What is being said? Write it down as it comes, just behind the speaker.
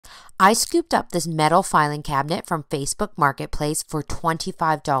I scooped up this metal filing cabinet from Facebook Marketplace for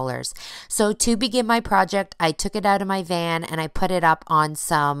 $25. So to begin my project, I took it out of my van and I put it up on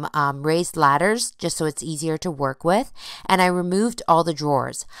some raised ladders just so it's easier to work with. And I removed all the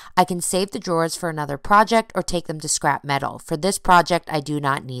drawers. I can save the drawers for another project or take them to scrap metal. For this project, I do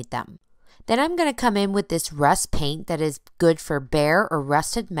not need them. Then I'm going to come in with this rust paint that is good for bare or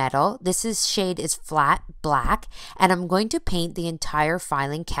rusted metal. This shade is flat black, and I'm going to paint the entire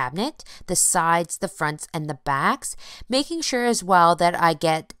filing cabinet, the sides, the fronts, and the backs, making sure as well that I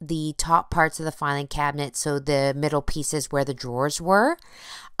get the top parts of the filing cabinet, so the middle pieces where the drawers were.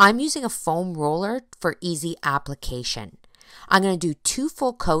 I'm using a foam roller for easy application. I'm going to do 2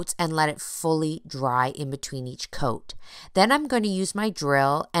 full coats and let it fully dry in between each coat. Then I'm going to use my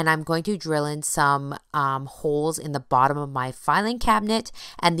drill and I'm going to drill in some holes in the bottom of my filing cabinet,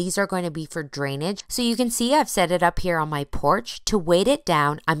 and these are going to be for drainage. So you can see I've set it up here on my porch. To weight it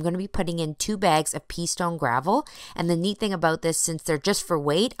down, I'm going to be putting in 2 bags of pea stone gravel, and the neat thing about this, since they're just for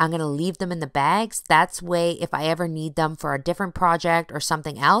weight, I'm going to leave them in the bags. That's way if I ever need them for a different project or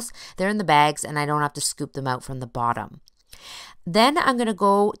something else, they're in the bags and I don't have to scoop them out from the bottom. Then I'm going to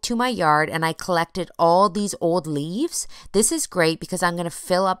go to my yard and I collected all these old leaves. This is great because I'm going to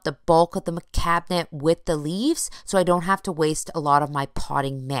fill up the bulk of the cabinet with the leaves so I don't have to waste a lot of my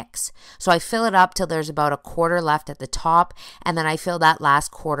potting mix. So I fill it up till there's about a quarter left at the top, and then I fill that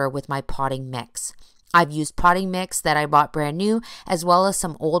last quarter with my potting mix. I've used potting mix that I bought brand new, as well as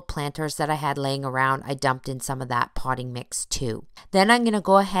some old planters that I had laying around. I dumped in some of that potting mix too. Then I'm going to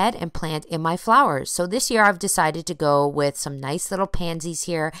go ahead and plant in my flowers. So this year I've decided to go with some nice little pansies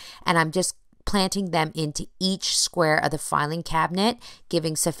here, and I'm just planting them into each square of the filing cabinet,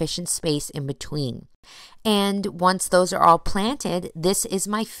 giving sufficient space in between. And once those are all planted, this is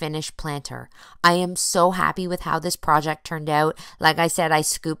my finished planter. I am so happy with how this project turned out. Like I said, I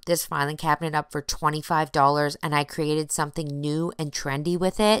scooped this filing cabinet up for $25 and I created something new and trendy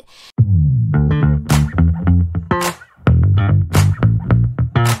with it.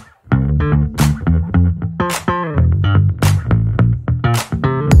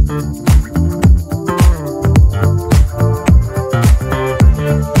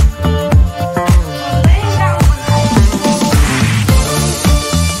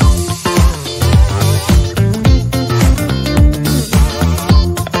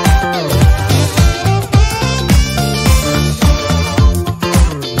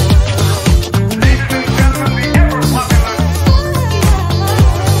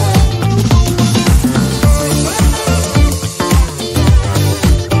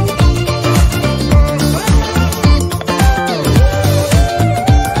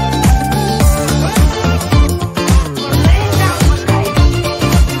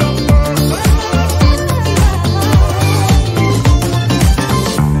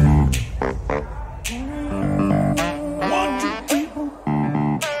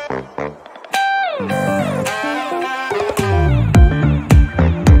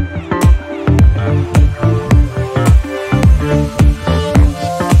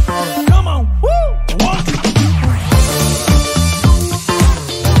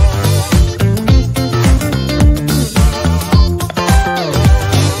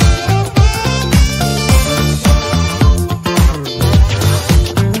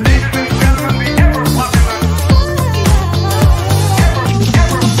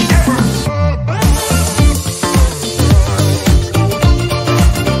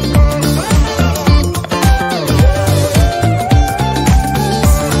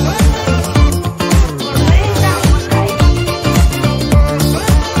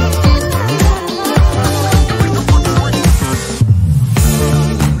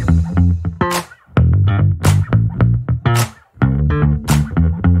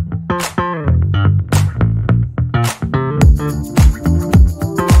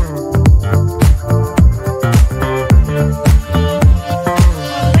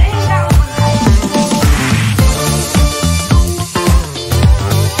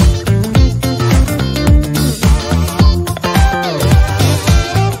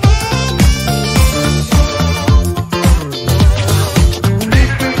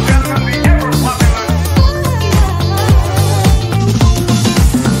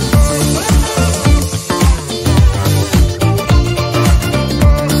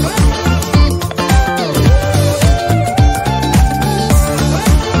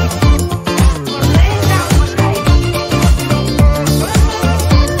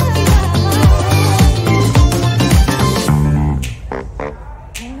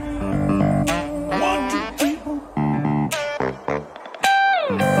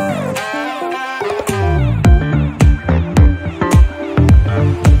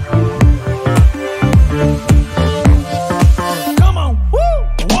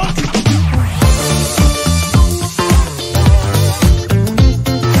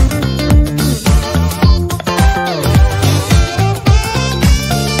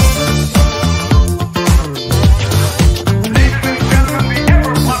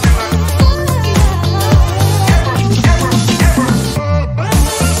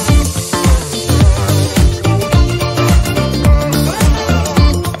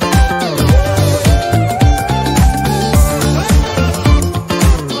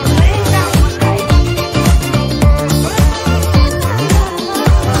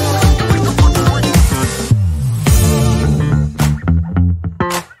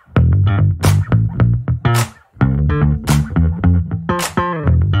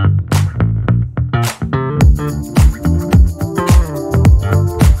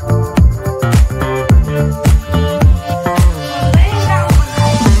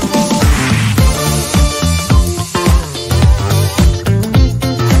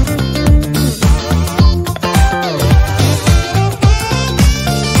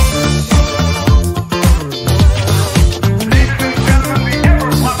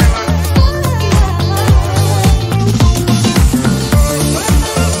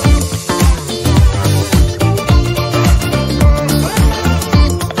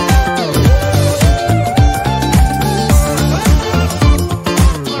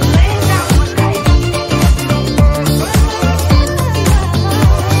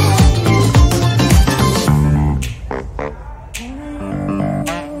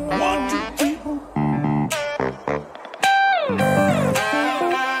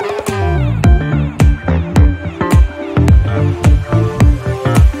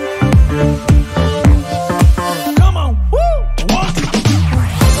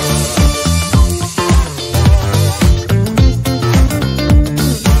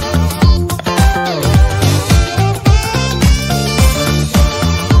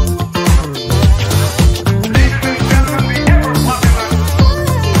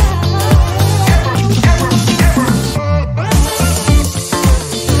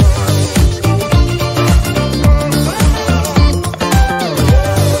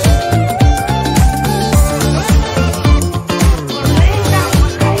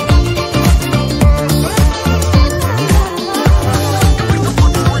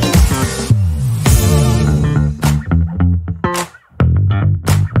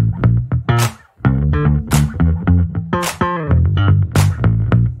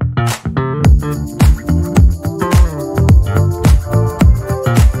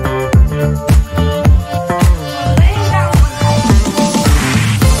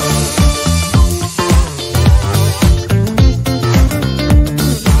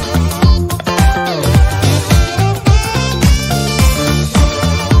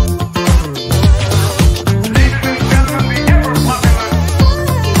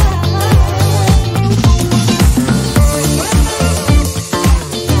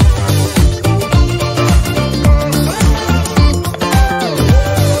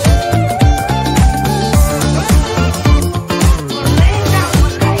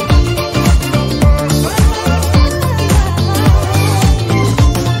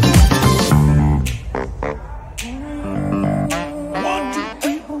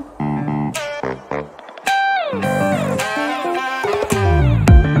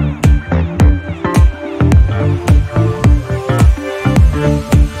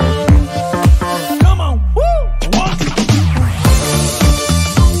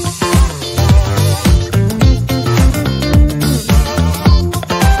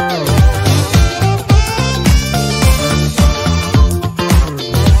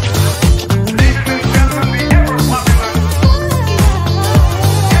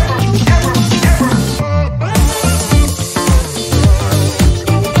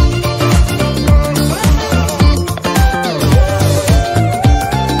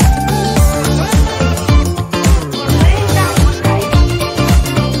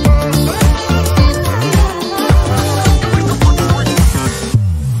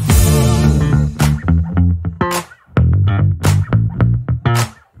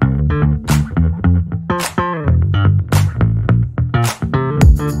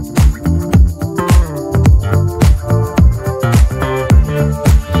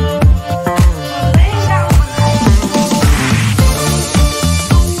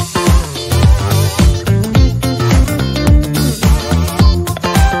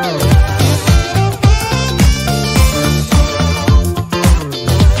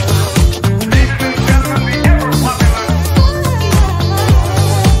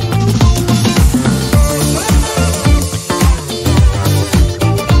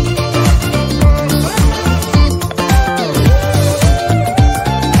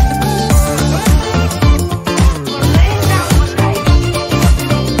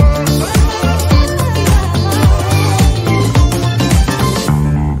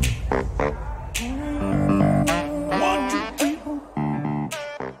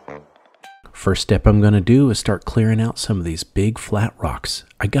 First step I'm going to do is start clearing out some of these big flat rocks.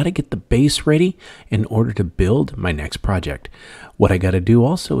 I got to get the base ready in order to build my next project. What I got to do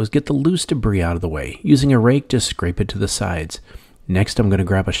also is get the loose debris out of the way. Using a rake, just scrape it to the sides. Next, I'm going to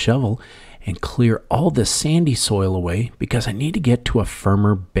grab a shovel and clear all this sandy soil away because I need to get to a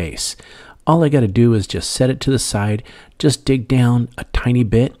firmer base. All I got to do is just set it to the side, just dig down a tiny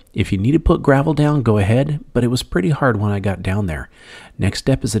bit. If you need to put gravel down, go ahead, but it was pretty hard when I got down there. Next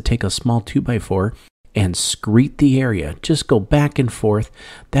step is to take a small 2x4 and screed the area. Just go back and forth.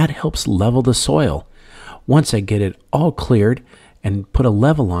 That helps level the soil. Once I get it all cleared and put a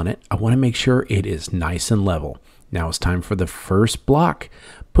level on it, I want to make sure it is nice and level. Now it's time for the first block.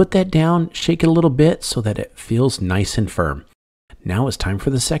 Put that down, shake it a little bit so that it feels nice and firm. Now it's time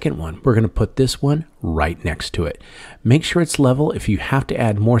for the second one. We're going to put this one right next to it. Make sure it's level. If you have to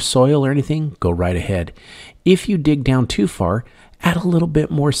add more soil or anything, go right ahead. If you dig down too far, add a little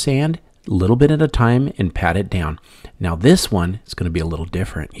bit more sand, a little bit at a time, and pat it down. Now this one is going to be a little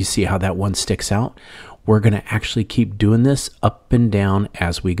different. You see how that one sticks out? We're going to actually keep doing this up and down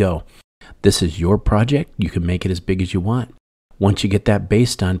as we go. This is your project. You can make it as big as you want. Once you get that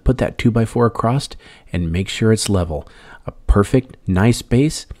base done, put that 2x4 across and make sure it's level. A perfect, nice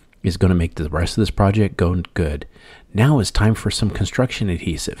base is going to make the rest of this project go good. Now it's time for some construction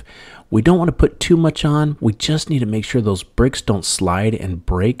adhesive. We don't want to put too much on. We just need to make sure those bricks don't slide and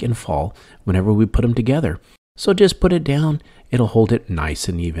break and fall whenever we put them together. So just put it down. It'll hold it nice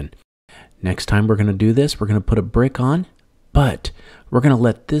and even. Next time we're going to do this, we're going to put a brick on, but we're going to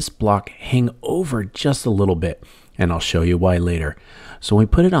let this block hang over just a little bit, and I'll show you why later. So when we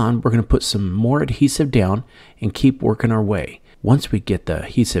put it on, we're going to put some more adhesive down and keep working our way. Once we get the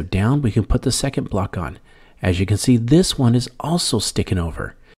adhesive down, we can put the second block on. As you can see, this one is also sticking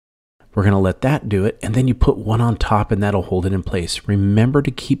over. We're going to let that do it, and then you put one on top and that'll hold it in place. Remember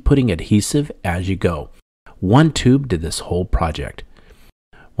to keep putting adhesive as you go. One tube did this whole project.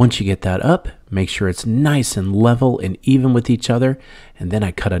 Once you get that up, make sure it's nice and level and even with each other, and then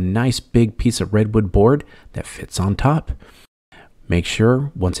I cut a nice big piece of redwood board that fits on top. Make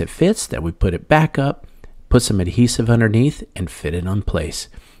sure once it fits that we put it back up, put some adhesive underneath, and fit it on place.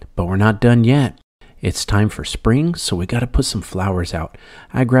 But we're not done yet. It's time for spring, so we got to put some flowers out.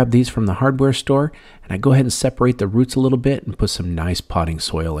 I grabbed these from the hardware store, and I go ahead and separate the roots a little bit and put some nice potting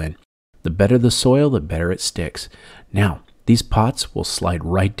soil in. The better the soil, the better it sticks. Now, these pots will slide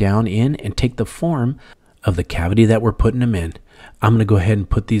right down in and take the form of the cavity that we're putting them in. I'm going to go ahead and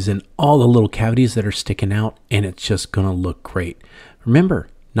put these in all the little cavities that are sticking out, and it's just going to look great. Remember,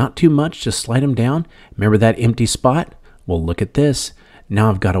 not too much, just slide them down. Remember that empty spot? Well, look at this. Now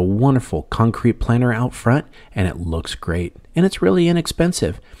I've got a wonderful concrete planter out front, and it looks great, and it's really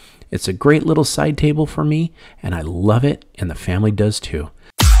inexpensive. It's a great little side table for me, and I love it, and the family does too.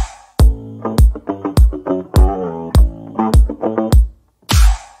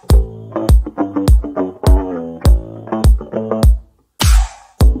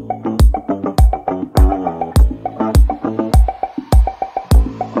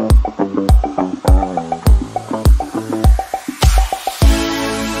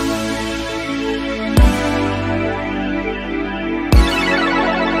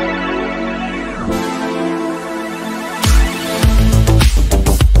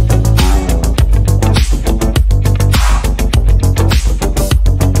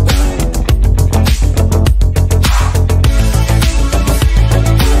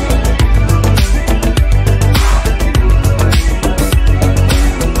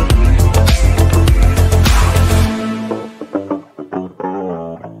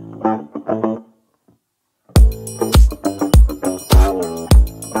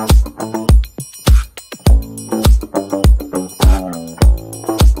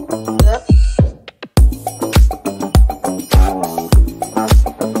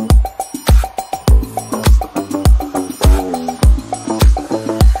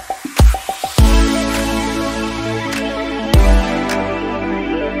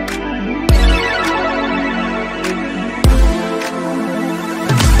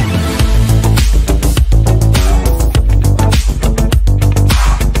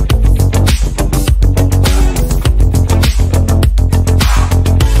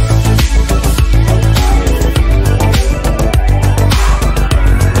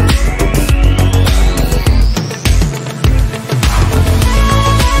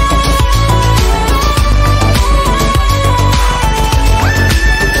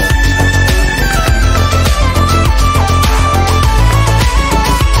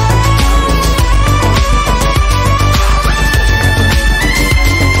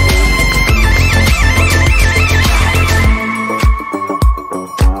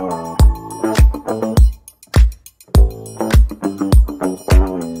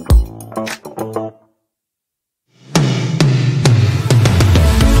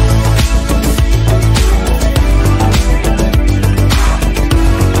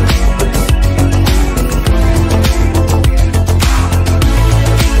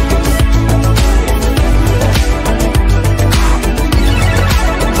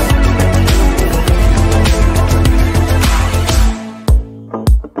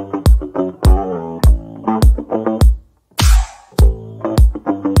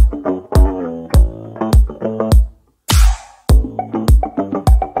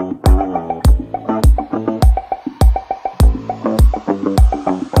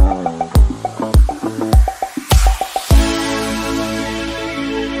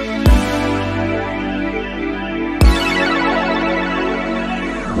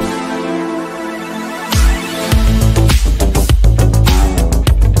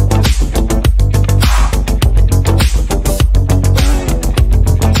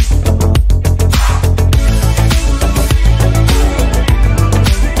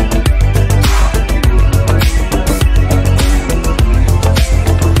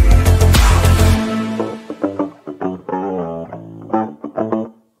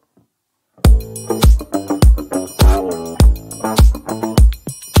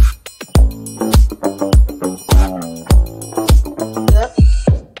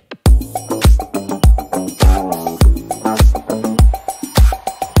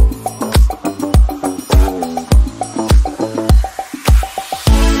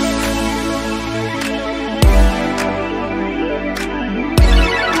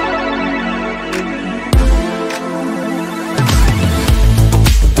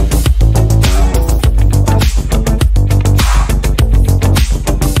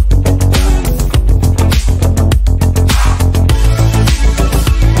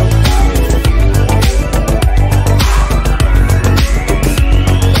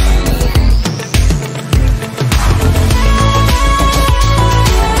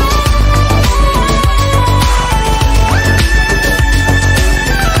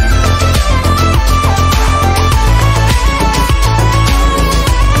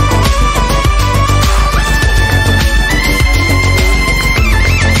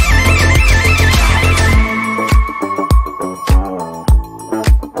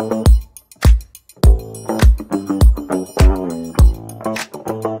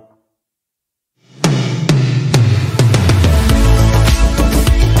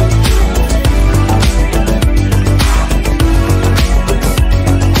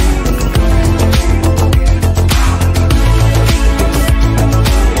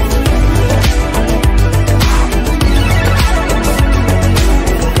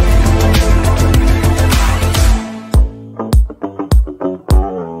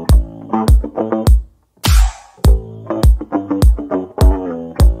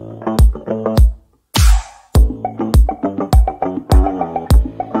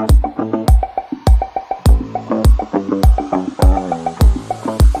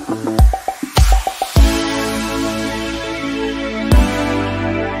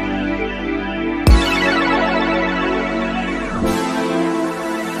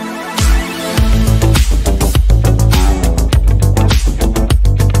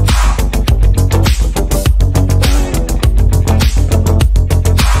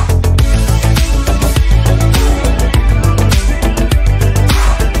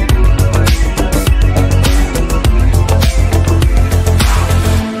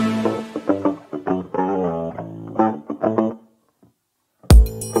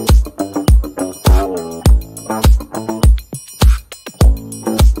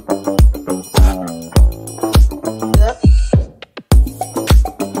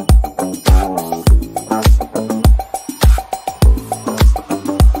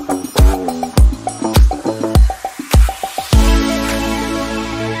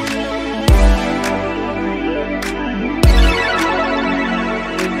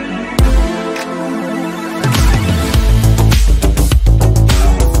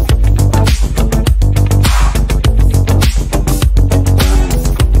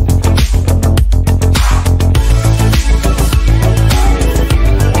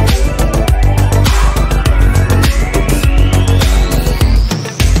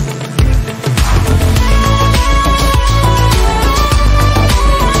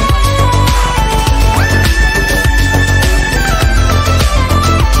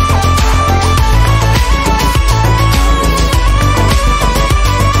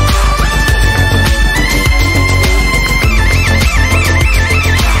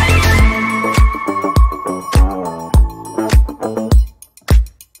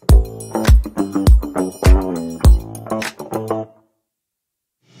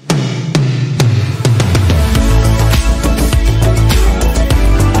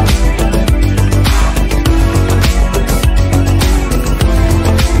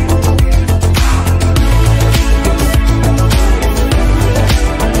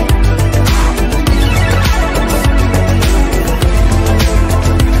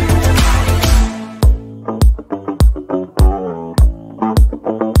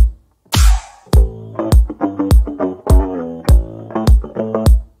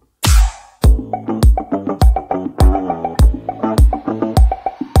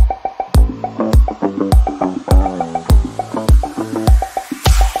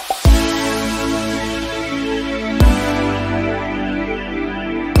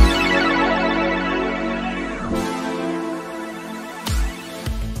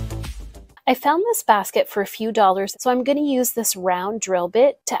 I found this basket for a few dollars, so I'm going to use this round drill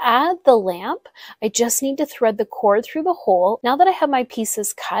bit. To add the lamp, I just need to thread the cord through the hole. Now that I have my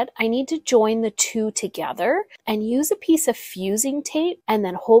pieces cut, I need to join the two together and use a piece of fusing tape and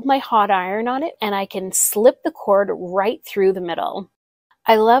then hold my hot iron on it, and I can slip the cord right through the middle.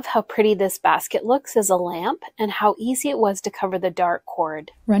 I love how pretty this basket looks as a lamp and how easy it was to cover the dark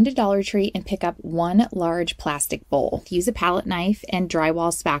cord. Run to Dollar Tree and pick up one large plastic bowl. Use a palette knife and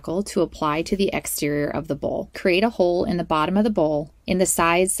drywall spackle to apply to the exterior of the bowl. Create a hole in the bottom of the bowl in the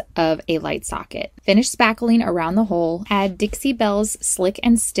size of a light socket. Finish spackling around the hole. Add Dixie Belle's Slick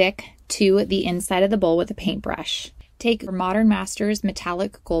and Stick to the inside of the bowl with a paintbrush. Take Modern Masters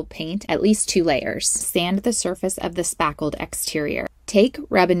metallic gold paint, at least 2 layers. Sand the surface of the spackled exterior. Take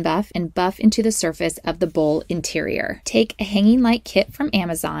Rub and Buff and buff into the surface of the bowl interior. Take a hanging light kit from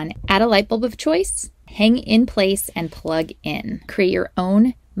Amazon, add a light bulb of choice, hang in place, and plug in. Create your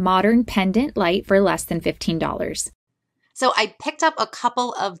own modern pendant light for less than $15. So I picked up a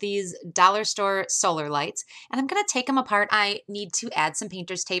couple of these dollar store solar lights, and I'm going to take them apart. I need to add some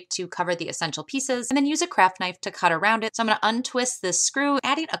painter's tape to cover the essential pieces and then use a craft knife to cut around it. So I'm going to untwist this screw,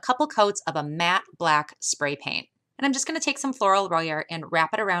 adding a couple coats of a matte black spray paint. And I'm just going to take some floral wire and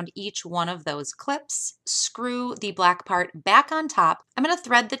wrap it around each one of those clips, screw the black part back on top. I'm going to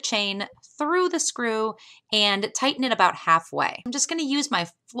thread the chain through the screw and tighten it about halfway. I'm just going to use my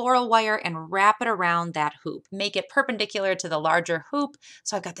floral wire and wrap it around that hoop, make it perpendicular to the larger hoop.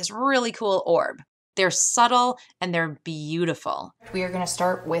 So I've got this really cool orb. They're subtle and they're beautiful. We are going to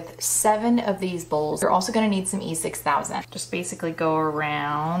start with 7 of these bowls. You're also going to need some E6000. Just basically go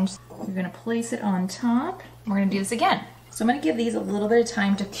around. You're going to place it on top. We're going to do this again. So I'm going to give these a little bit of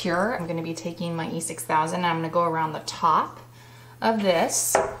time to cure. I'm going to be taking my E6000 and I'm going to go around the top of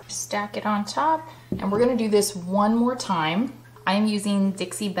this, stack it on top, and we're going to do this one more time. I am using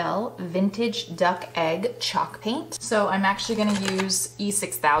Dixie Belle Vintage Duck Egg Chalk Paint. So I'm actually going to use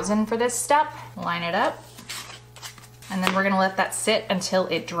E6000 for this step. Line it up, and then we're going to let that sit until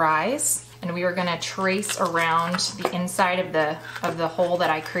it dries. And we are going to trace around the inside of the hole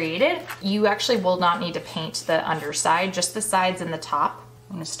that I created. You actually will not need to paint the underside, just the sides and the top.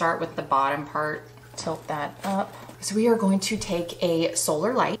 I'm going to start with the bottom part, tilt that up. So we are going to take a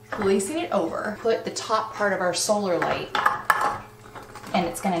solar light, placing it over, put the top part of our solar light, and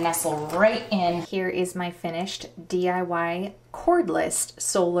it's going to nestle right in. Here is my finished DIY cordless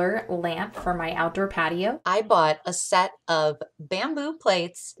solar lamp for my outdoor patio. I bought a set of bamboo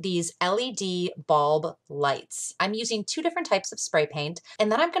plates, these LED bulb lights. I'm using 2 different types of spray paint,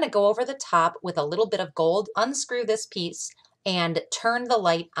 and then I'm going to go over the top with a little bit of gold, unscrew this piece, and turn the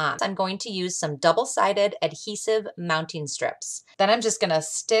light on. I'm going to use some double-sided adhesive mounting strips. Then I'm just going to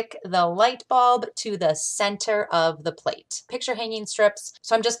stick the light bulb to the center of the plate. Picture hanging strips.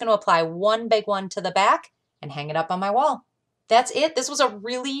 So I'm just going to apply one big one to the back and hang it up on my wall. That's it. This was a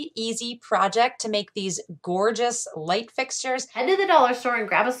really easy project to make these gorgeous light fixtures. Head to the dollar store and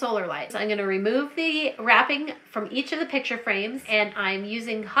grab a solar light. So I'm going to remove the wrapping from each of the picture frames, and I'm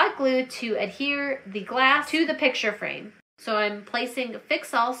using hot glue to adhere the glass to the picture frame. So I'm placing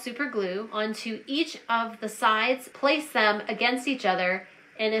Fix-All super glue onto each of the sides, place them against each other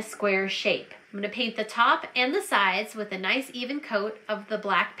in a square shape. I'm going to paint the top and the sides with a nice even coat of the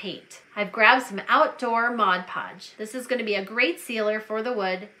black paint. I've grabbed some outdoor Mod Podge. This is going to be a great sealer for the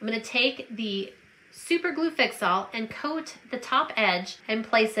wood. I'm going to take the super glue Fix-All and coat the top edge and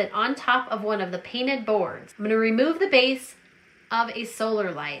place it on top of one of the painted boards. I'm going to remove the base of a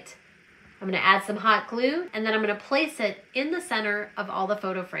solar light. I'm going to add some hot glue, and then I'm going to place it in the center of all the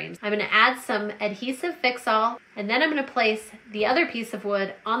photo frames. I'm going to add some adhesive Fix-All, and then I'm going to place the other piece of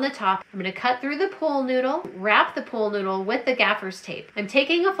wood on the top. I'm going to cut through the pool noodle, wrap the pool noodle with the gaffer's tape. I'm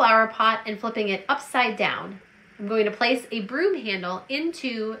taking a flower pot and flipping it upside down. I'm going to place a broom handle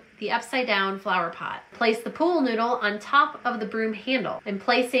into the upside down flower pot. Place the pool noodle on top of the broom handle. I'm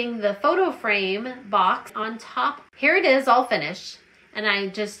placing the photo frame box on top. Here it is, all finished. And I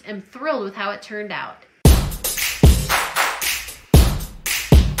just am thrilled with how it turned out.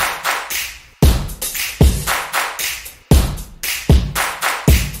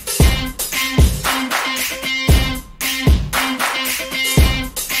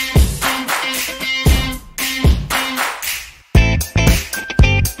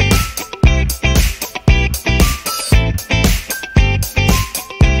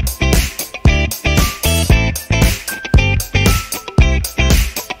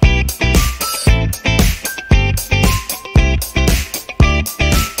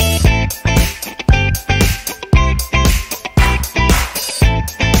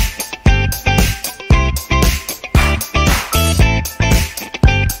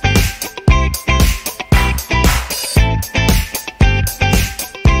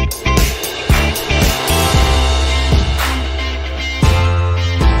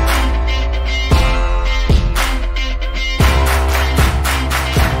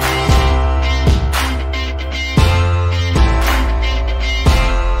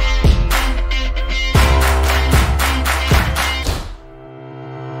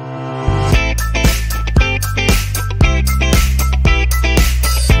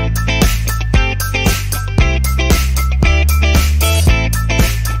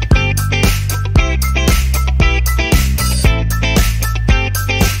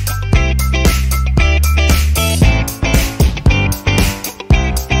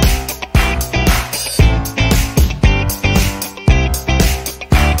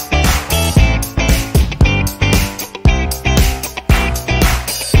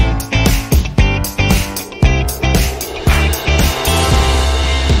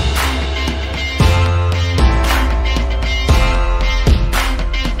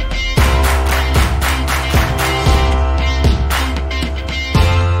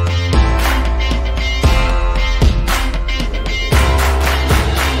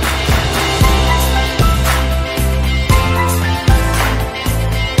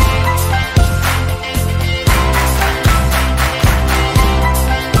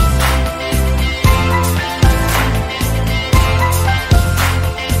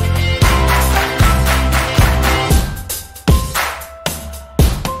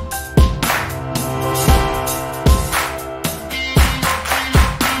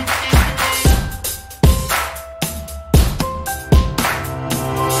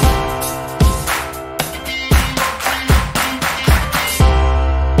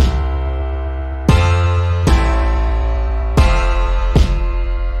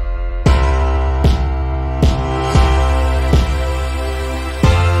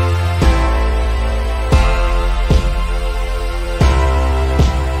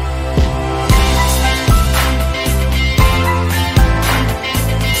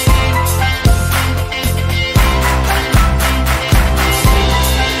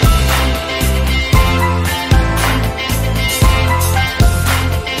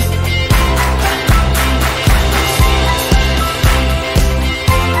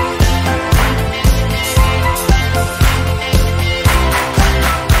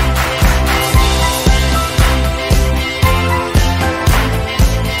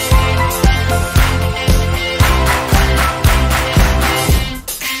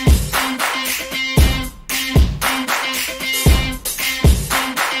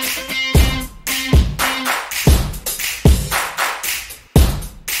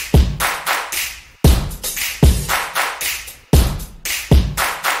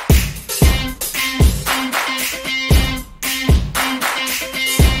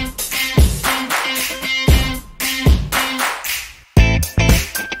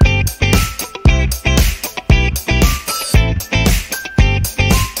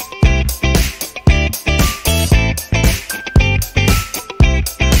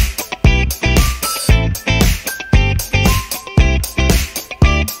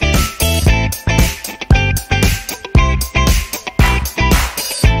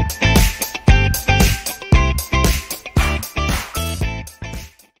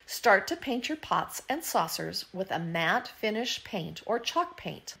 Start to paint your pots and saucers with a matte finish paint or chalk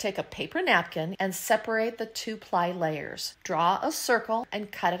paint. Take a paper napkin and separate the 2-ply layers. Draw a circle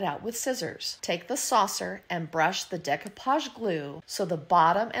and cut it out with scissors. Take the saucer and brush the decoupage glue so the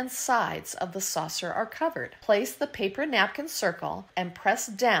bottom and sides of the saucer are covered. Place the paper napkin circle and press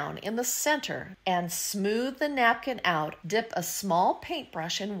down in the center and smooth the napkin out. Dip a small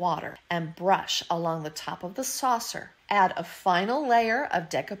paintbrush in water and brush along the top of the saucer. Add a final layer of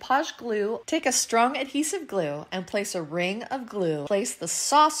decoupage glue. Take a strong adhesive glue and place a ring of glue. Place the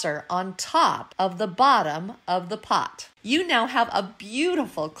saucer on top of the bottom of the pot. You now have a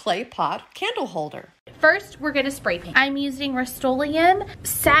beautiful clay pot candle holder. First, we're going to spray paint. I'm using Rust-Oleum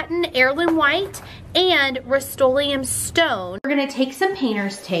Satin Heirloom White and Rust-Oleum Stone. We're going to take some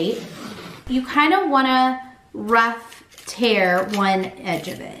painter's tape. You kind of want to rough tear one edge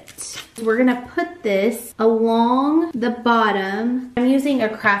of it. We're gonna put this along the bottom. I'm using a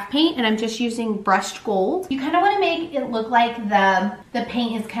craft paint and I'm just using brushed gold. You kind of want to make it look like the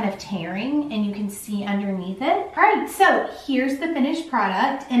paint is kind of tearing and you can see underneath it. All right, so here's the finished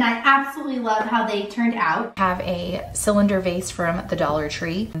product and I absolutely love how they turned out. I have a cylinder vase from the Dollar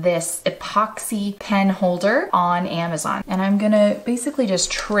Tree, this epoxy pen holder on Amazon, and I'm gonna basically just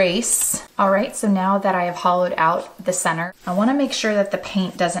trace. All right, so now that I have hollowed out the center, I want to make sure that the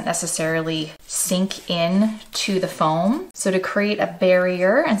paint doesn't necessarily sink in to the foam. So to create a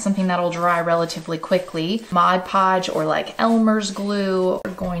barrier and something that'll dry relatively quickly, Mod Podge or like Elmer's glue,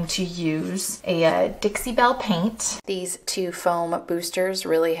 we're going to use a Dixie Belle paint. These two foam boosters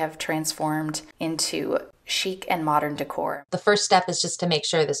really have transformed into chic and modern decor. The first step is just to make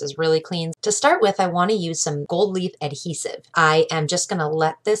sure this is really clean. To start with, I want to use some gold leaf adhesive. I am just going to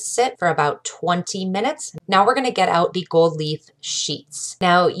let this sit for about 20 minutes. Now we're going to get out the gold leaf sheets.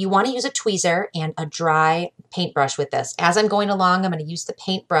 Now you want to use a tweezer and a dry paintbrush with this. As I'm going along, I'm going to use the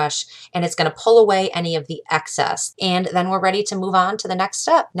paintbrush and it's going to pull away any of the excess. And then we're ready to move on to the next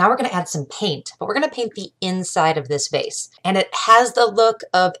step. Now we're going to add some paint, but we're going to paint the inside of this vase. And it has the look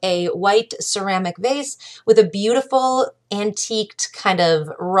of a white ceramic vase with a beautiful antiqued kind of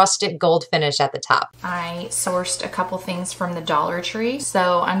rustic gold finish at the top. I sourced a couple things from the Dollar Tree.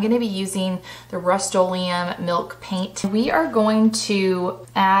 So I'm going to be using the Rust-Oleum milk paint. We are going to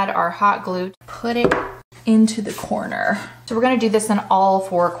add our hot glue, put it into the corner. So we're going to do this in all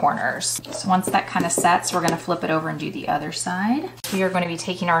 4 corners. So once that kind of sets, we're going to flip it over and do the other side. We are going to be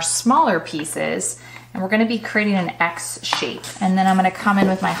taking our smaller pieces and we're going to be creating an X shape. And then I'm going to come in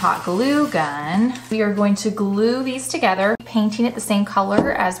with my hot glue gun. We are going to glue these together, painting it the same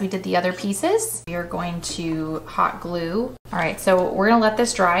color as we did the other pieces. We are going to hot glue. All right, so we're going to let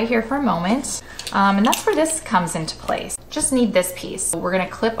this dry here for a moment. And that's where this comes into place. Just need this piece. We're going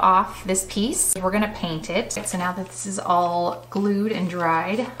to clip off this piece. We're going to paint it. So now that this is all glued and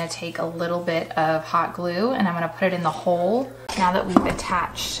dried, I'm going to take a little bit of hot glue and I'm going to put it in the hole. Now that we've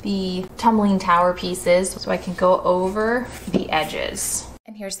attached the tumbling tower pieces, so I can go over the edges.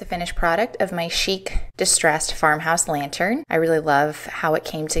 And here's the finished product of my chic distressed farmhouse lantern. I really love how it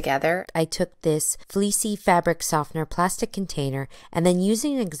came together. I took this fleecy fabric softener plastic container and then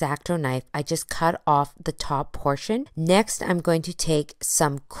using an X-Acto knife, I just cut off the top portion. Next, I'm going to take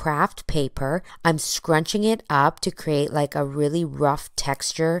some craft paper. I'm scrunching it up to create like a really rough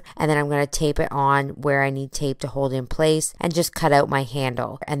texture and then I'm going to tape it on where I need tape to hold in place and just cut out my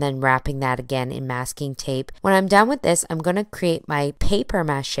handle and then wrapping that again in masking tape. When I'm done with this, I'm going to create my paper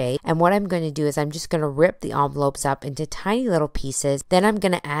mache, and what I'm going to do is I'm just going to rip the envelopes up into tiny little pieces. Then I'm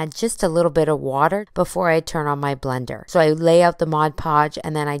going to add just a little bit of water before I turn on my blender. So I lay out the Mod Podge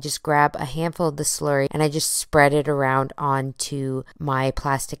and then I just grab a handful of the slurry and I just spread it around onto my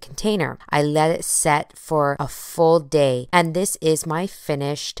plastic container. I let it set for a full day and this is my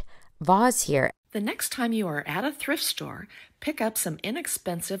finished vase here. The next time you are at a thrift store, pick up some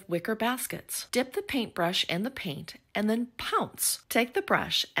inexpensive wicker baskets. Dip the paintbrush in the paint and then pounce. Take the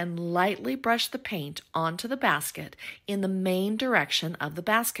brush and lightly brush the paint onto the basket in the main direction of the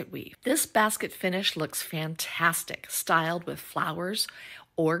basket weave. This basket finish looks fantastic, styled with flowers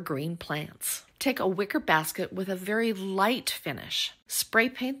or green plants. Take a wicker basket with a very light finish. Spray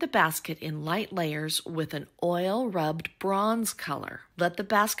paint the basket in light layers with an oil-rubbed bronze color. Let the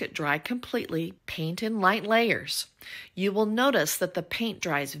basket dry completely. Paint in light layers. You will notice that the paint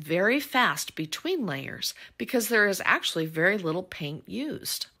dries very fast between layers because there is actually very little paint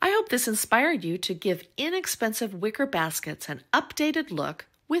used. I hope this inspired you to give inexpensive wicker baskets an updated look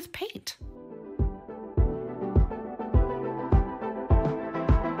with paint.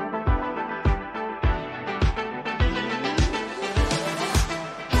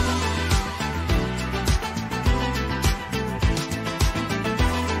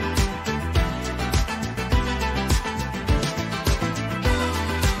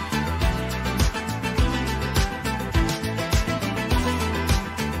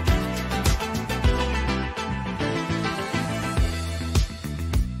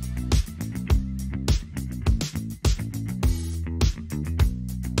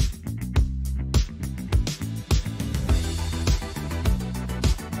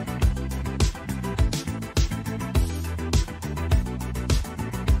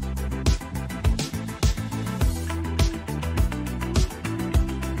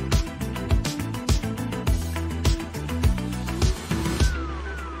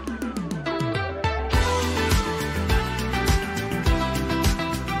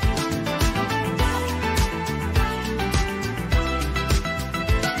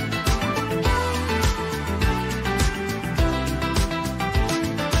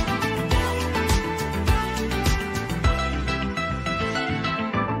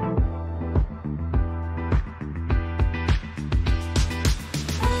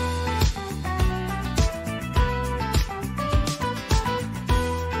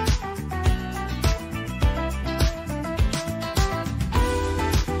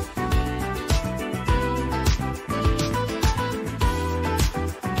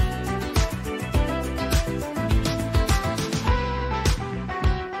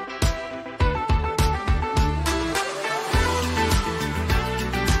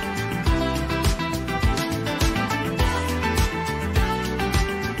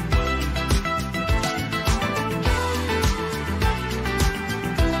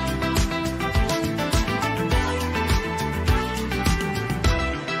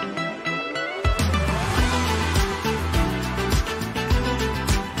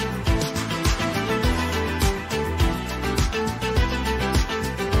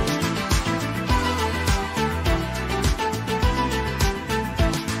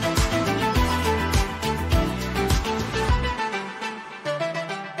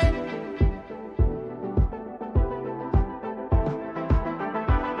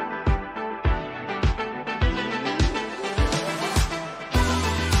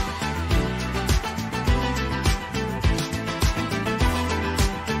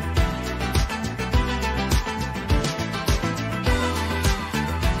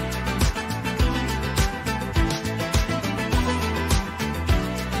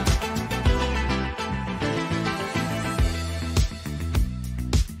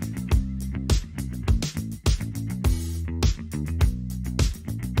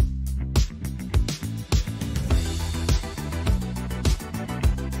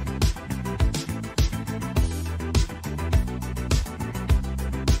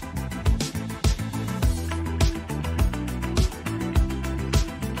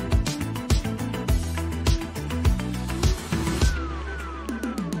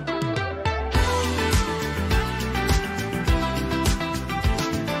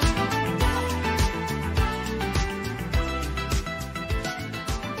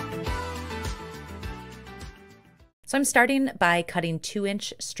 So I'm starting by cutting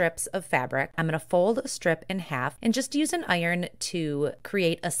 2-inch strips of fabric. I'm going to fold a strip in half and just use an iron to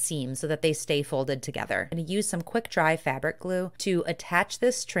create a seam so that they stay folded together. I'm going to use some quick dry fabric glue to attach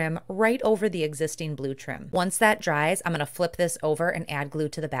this trim right over the existing blue trim. Once that dries, I'm going to flip this over and add glue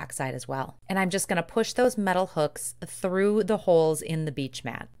to the backside as well. And I'm just going to push those metal hooks through the holes in the beach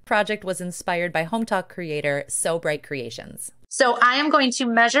mat. Project was inspired by Hometalk creator So Bright Creations. So I am going to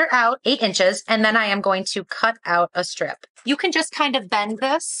measure out 8 inches and then I am going to cut out a strip. You can just kind of bend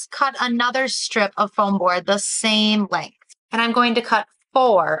this, cut another strip of foam board the same length. And I'm going to cut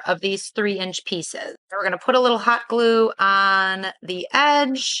 4 of these 3-inch pieces. We're going to put a little hot glue on the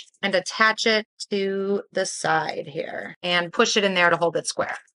edge and attach it to the side here and push it in there to hold it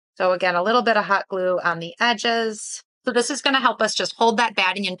square. So again, a little bit of hot glue on the edges. So this is going to help us just hold that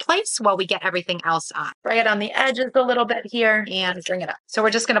batting in place while we get everything else on. Spray it on the edges a little bit here and bring it up. So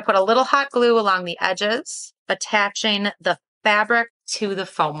we're just going to put a little hot glue along the edges, attaching the fabric to the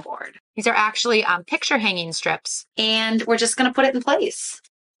foam board. These are actually picture hanging strips, and we're just going to put it in place.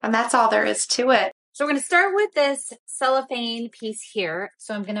 And that's all there is to it. So we're going to start with this cellophane piece here.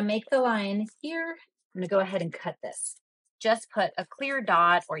 So I'm going to make the line here. I'm going to go ahead and cut this. Just put a clear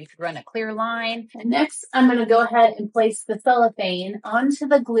dot, or you could run a clear line. And next, I'm going to go ahead and place the cellophane onto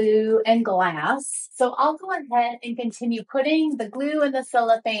the glue and glass. So I'll go ahead and continue putting the glue and the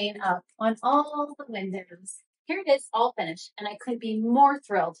cellophane up on all the windows. Here it is, all finished, and I couldn't be more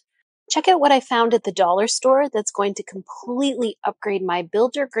thrilled. Check out what I found at the dollar store that's going to completely upgrade my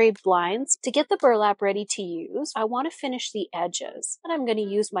builder grade blinds. To get the burlap ready to use, I want to finish the edges. And I'm going to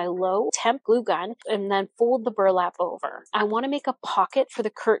use my low temp glue gun and then fold the burlap over. I want to make a pocket for the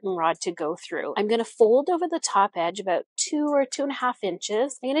curtain rod to go through. I'm going to fold over the top edge about 2 or 2.5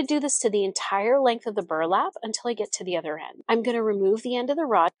 inches. I'm going to do this to the entire length of the burlap until I get to the other end. I'm going to remove the end of the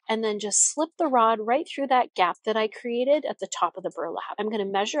rod and then just slip the rod right through that gap that I created at the top of the burlap. I'm going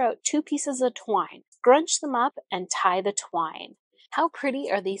to measure out 2 pieces of twine, scrunch them up, and tie the twine. How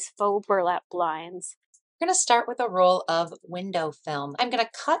pretty are these faux burlap blinds? We're going to start with a roll of window film. I'm going to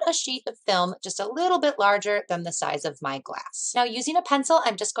cut a sheet of film just a little bit larger than the size of my glass. Now, using a pencil,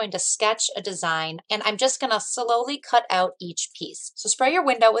 I'm just going to sketch a design, and I'm just going to slowly cut out each piece. So spray your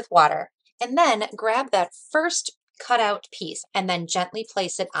window with water, and then grab that first cut out piece and then gently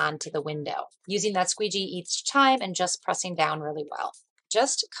place it onto the window, using that squeegee each time and just pressing down really well.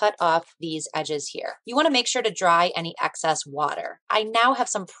 Just cut off these edges here. You want to make sure to dry any excess water. I now have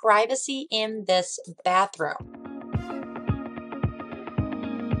some privacy in this bathroom.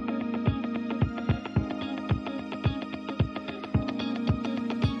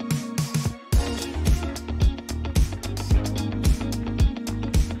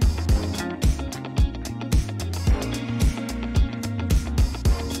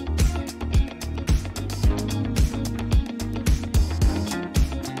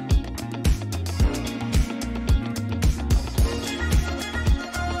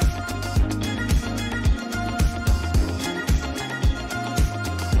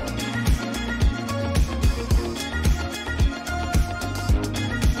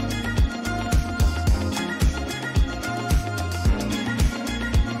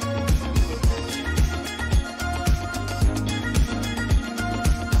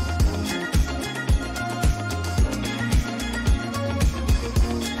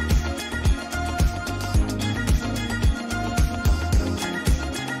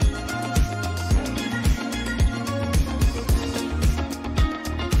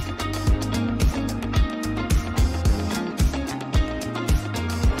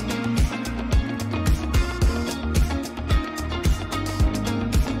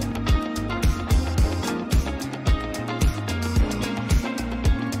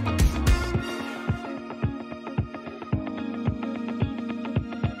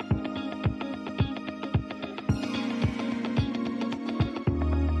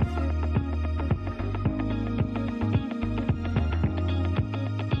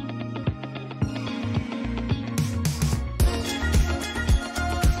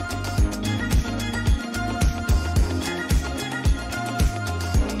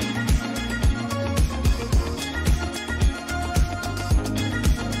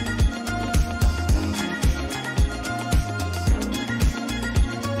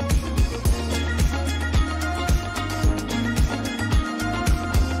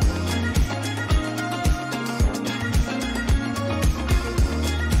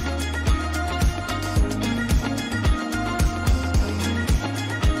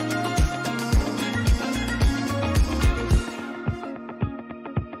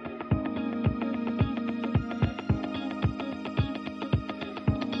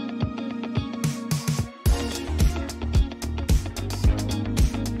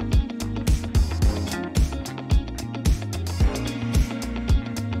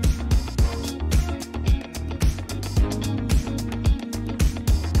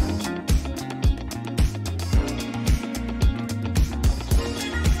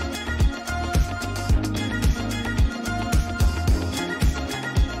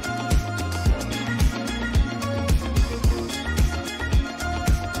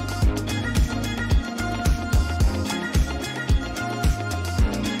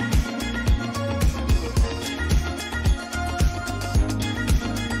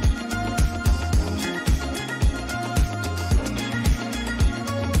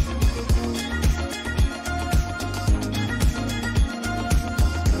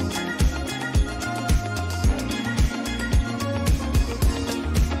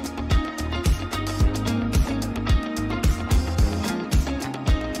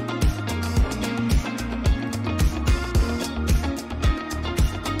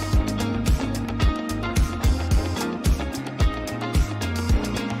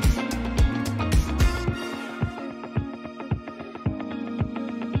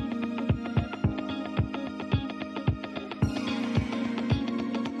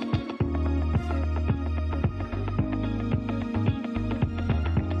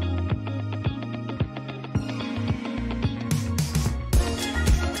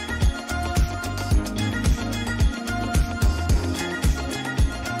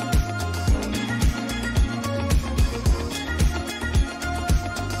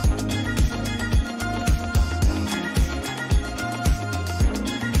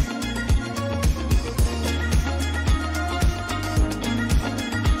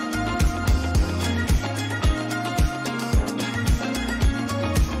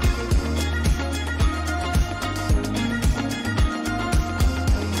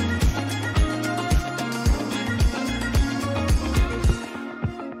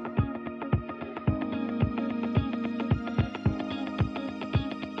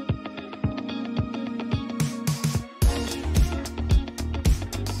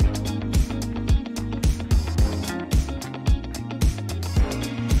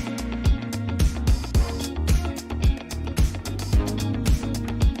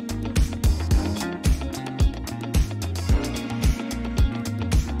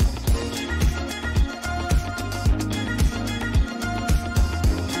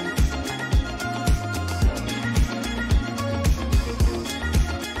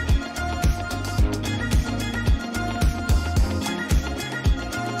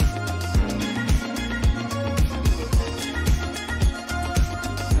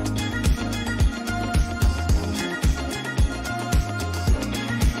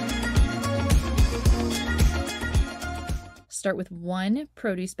 Start with one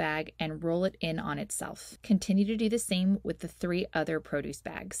produce bag and roll it in on itself. Continue to do the same with the 3 other produce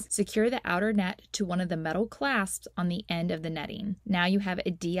bags. Secure the outer net to one of the metal clasps on the end of the netting. Now you have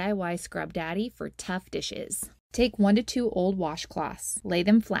a DIY scrub daddy for tough dishes. Take 1 to 2 old washcloths, lay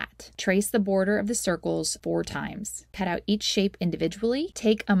them flat, trace the border of the circles 4 times. Cut out each shape individually.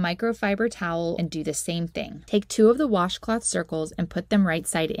 Take a microfiber towel and do the same thing. Take 2 of the washcloth circles and put them right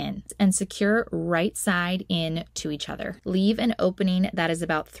side in and secure right side in to each other. Leave an opening that is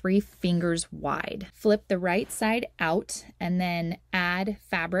about 3 fingers wide. Flip the right side out and then add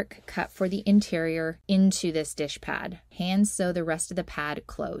fabric cut for the interior into this dish pad. Hand sew the rest of the pad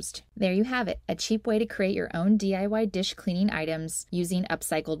closed. There you have it, a cheap way to create your own DIY dish cleaning items using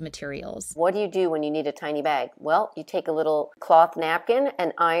upcycled materials. What do you do when you need a tiny bag? Well, you take a little cloth napkin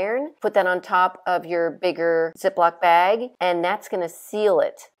and iron, put that on top of your bigger Ziploc bag, and that's going to seal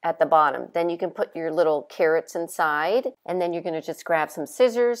it at the bottom. Then you can put your little carrots inside, and then you're going to just grab some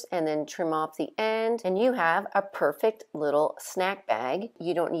scissors and then trim off the end, and you have a perfect little snack bag.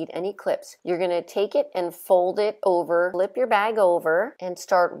 You don't need any clips. You're going to take it and fold it over, flip your bag over, and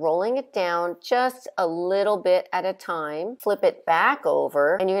start rolling it down just a little bit at a time. Flip it back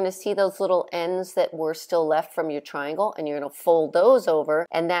over, and you're going to see those little ends that were still left from your triangle, and you're going to fold those over,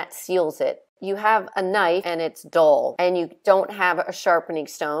 and that seals it. You have a knife and it's dull and you don't have a sharpening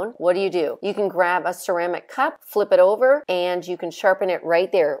stone. What do? You can grab a ceramic cup, flip it over, and you can sharpen it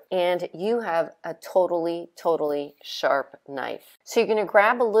right there. And you have a totally sharp knife. So you're going to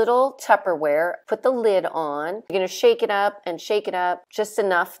grab a little Tupperware, put the lid on. You're going to shake it up just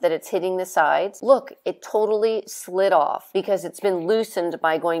enough that it's hitting the sides. Look, it totally slid off because it's been loosened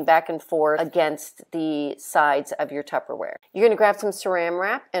by going back and forth against the sides of your Tupperware. You're going to grab some saran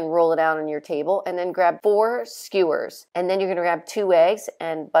wrap and roll it out on your table, and then grab 4 skewers, and then you're going to grab 2 eggs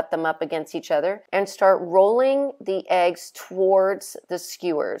and butt them up against each other and start rolling the eggs towards the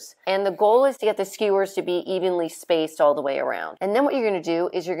skewers. And the goal is to get the skewers to be evenly spaced all the way around. And then what you're going to do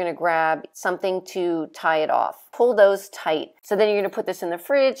is you're going to grab something to tie it off. Pull those tight. So then you're going to put this in the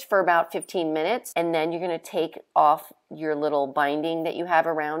fridge for about 15 minutes, and then you're going to take off your little binding that you have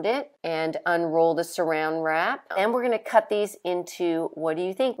around it and unroll the saran wrap. And we're going to cut these into, what do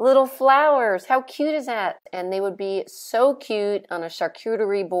you think? Little flowers. How cute is that? And they would be so cute on a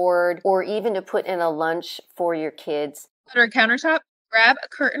charcuterie board or even to put in a lunch for your kids. On our countertop, grab a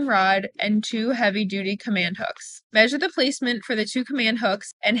curtain rod and 2 heavy-duty command hooks. Measure the placement for the 2 command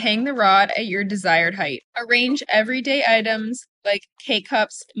hooks and hang the rod at your desired height. Arrange everyday items like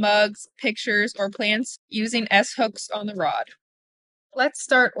K-cups, mugs, pictures, or plants using S-hooks on the rod. Let's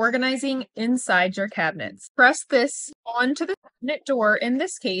start organizing inside your cabinets. Press this onto the cabinet door in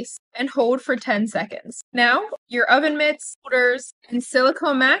this case and hold for 10 seconds. Now, your oven mitts, holders, and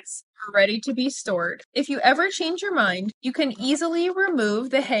silicone mats are ready to be stored. If you ever change your mind, you can easily remove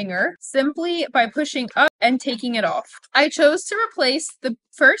the hanger simply by pushing up and taking it off. I chose to replace the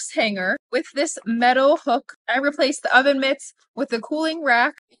first hanger with this metal hook. I replaced the oven mitts with a cooling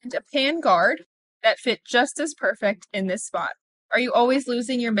rack and a pan guard that fit just as perfect in this spot. Are you always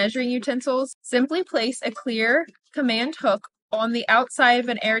losing your measuring utensils? Simply place a clear command hook on the outside of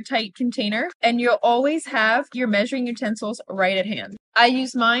an airtight container, and you'll always have your measuring utensils right at hand. I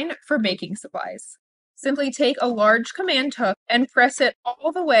use mine for baking supplies. Simply take a large command hook and press it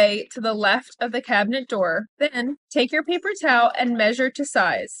all the way to the left of the cabinet door. Then take your paper towel and measure to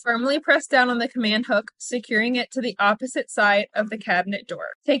size. Firmly press down on the command hook, securing it to the opposite side of the cabinet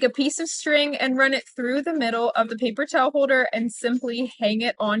door. Take a piece of string and run it through the middle of the paper towel holder and simply hang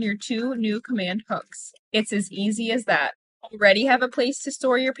it on your 2 new command hooks. It's as easy as that. Already have a place to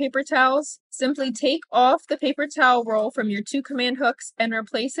store your paper towels? Simply take off the paper towel roll from your 2 command hooks and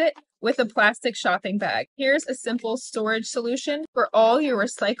replace it with a plastic shopping bag. Here's a simple storage solution for all your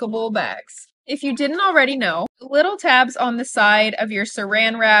recyclable bags. If you didn't already know, the little tabs on the side of your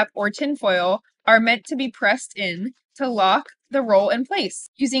saran wrap or tinfoil are meant to be pressed in to lock the roll in place.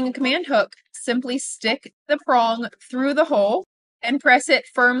 Using a command hook, simply stick the prong through the hole and press it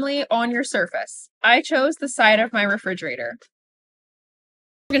firmly on your surface. I chose the side of my refrigerator.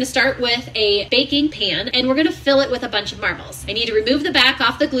 We're going to start with a baking pan and we're going to fill it with a bunch of marbles. I need to remove the back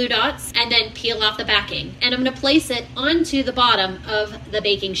off the glue dots and then peel off the backing. And I'm going to place it onto the bottom of the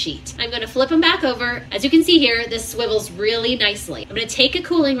baking sheet. I'm going to flip them back over. As you can see here, this swivels really nicely. I'm going to take a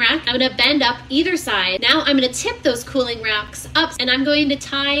cooling rack. I'm going to bend up either side. Now I'm going to tip those cooling racks up and I'm going to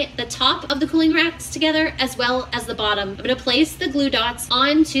tie the top of the cooling racks together as well as the bottom. I'm going to place the glue dots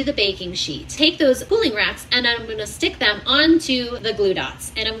onto the baking sheet. Take those cooling racks and I'm going to stick them onto the glue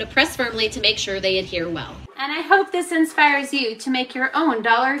dots. And I'm going to press firmly to make sure they adhere well. And I hope this inspires you to make your own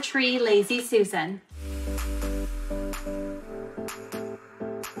Dollar Tree Lazy Susan.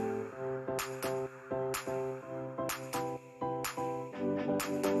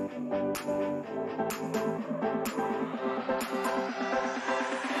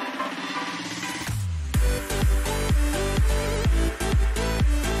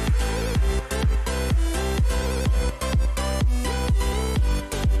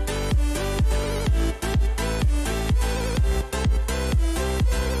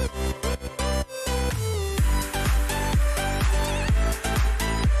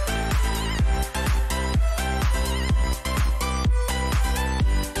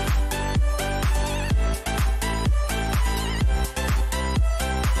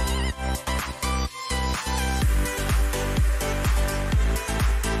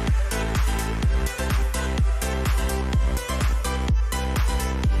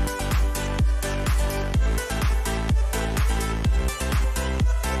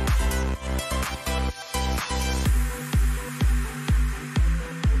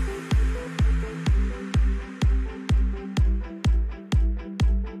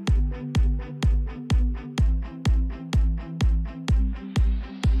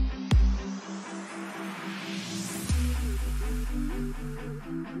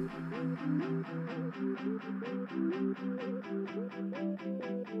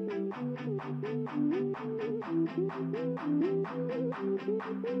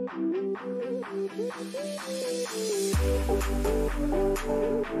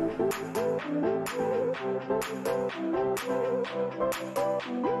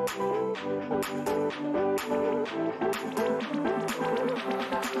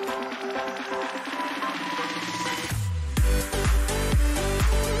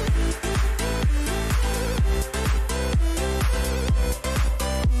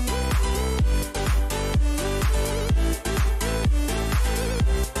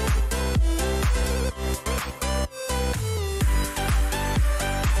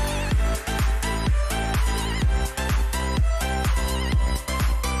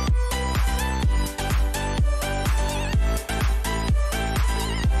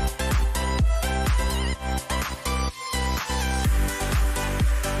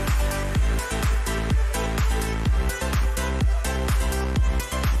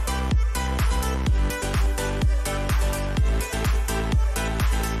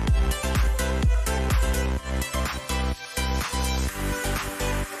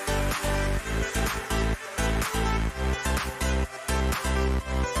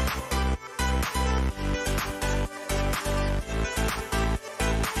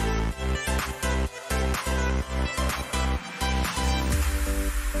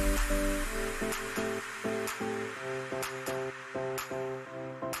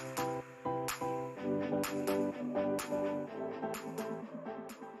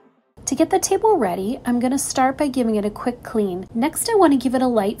 To get the table ready, I'm going to start by giving it a quick clean. Next, I want to give it a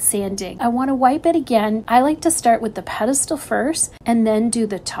light sanding. I want to wipe it again. I like to start with the pedestal first and then do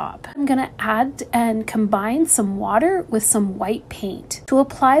the top. I'm going to add and combine some water with some white paint. To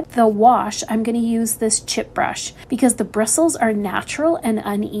apply the wash, I'm going to use this chip brush because the bristles are natural and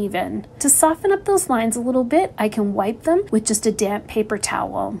uneven. To soften up those lines a little bit, I can wipe them with just a damp paper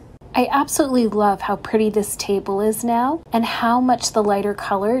towel. I absolutely love how pretty this table is now and how much the lighter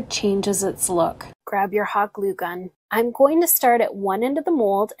color changes its look. Grab your hot glue gun. I'm going to start at one end of the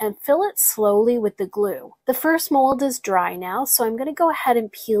mold and fill it slowly with the glue. The first mold is dry now, so I'm going to go ahead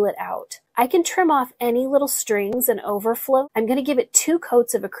and peel it out. I can trim off any little strings and overflow. I'm going to give it 2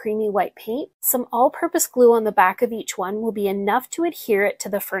 coats of a creamy white paint. Some all-purpose glue on the back of each one will be enough to adhere it to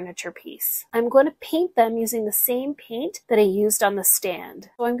the furniture piece. I'm going to paint them using the same paint that I used on the stand.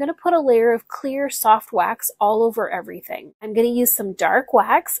 So I'm going to put a layer of clear, soft wax all over everything. I'm going to use some dark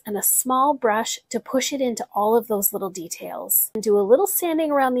wax and a small brush to push it into all of those little details. And do a little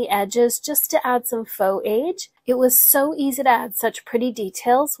sanding around the edges just to add some faux age. It was so easy to add such pretty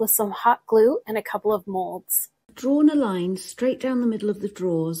details with some hot glue and a couple of molds. Drawn a line straight down the middle of the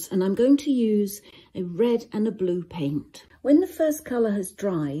drawers, and I'm going to use a red and a blue paint. When the first colour has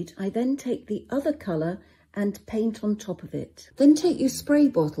dried, I then take the other colour and paint on top of it. Then take your spray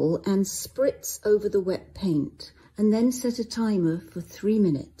bottle and spritz over the wet paint, and then set a timer for 3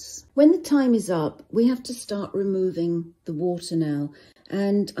 minutes. When the time is up, we have to start removing the water now.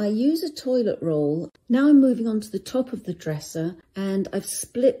 And I use a toilet roll. Now I'm moving on to the top of the dresser, and I've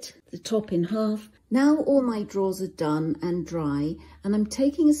split the top in half. Now all my drawers are done and dry, and I'm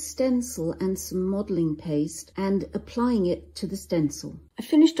taking a stencil and some modelling paste and applying it to the stencil. I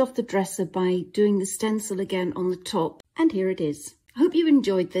finished off the dresser by doing the stencil again on the top, and here it is. I hope you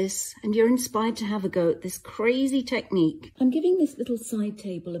enjoyed this and you're inspired to have a go at this crazy technique. I'm giving this little side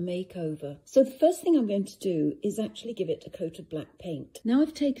table a makeover. So the first thing I'm going to do is actually give it a coat of black paint. Now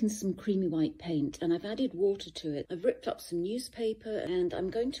I've taken some creamy white paint and I've added water to it. I've ripped up some newspaper and I'm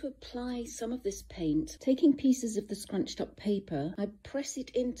going to apply some of this paint. Taking pieces of the scrunched up paper, I press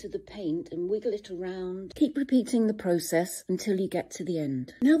it into the paint and wiggle it around. Keep repeating the process until you get to the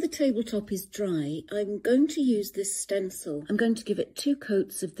end. Now the tabletop is dry, I'm going to use this stencil. I'm going to give it 2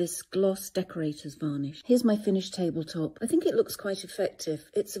 coats of this gloss decorator's varnish. Here's my finished tabletop. I think it looks quite effective.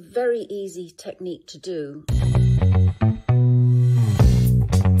 It's a very easy technique to do.